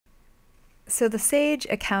So the Sage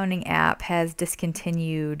accounting app has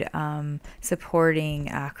discontinued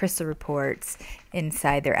supporting Crystal reports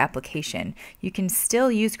inside their application. You can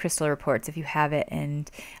still use Crystal reports if you have it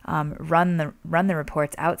and run the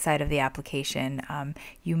reports outside of the application.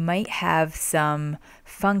 You might have some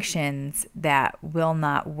functions that will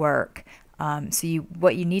not work. So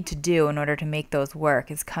what you need to do in order to make those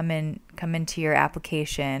work is come into your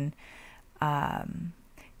application,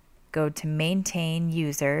 go to maintain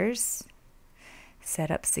users,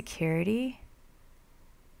 set up security,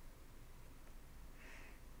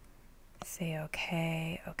 say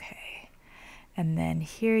okay, and then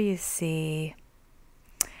here you see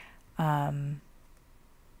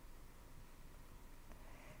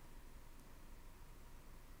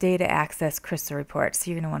data access Crystal reports.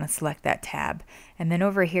 So you're going to want to select that tab, and then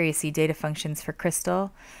over here you see data functions for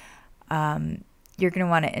Crystal. You're going to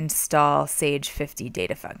want to install Sage 50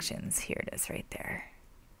 data functions. Here it is right there.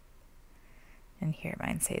 And here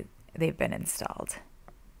mine say they've been installed.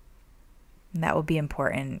 And that will be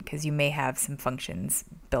important because you may have some functions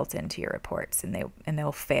built into your reports, and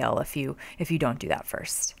they'll fail if you don't do that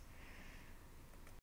first.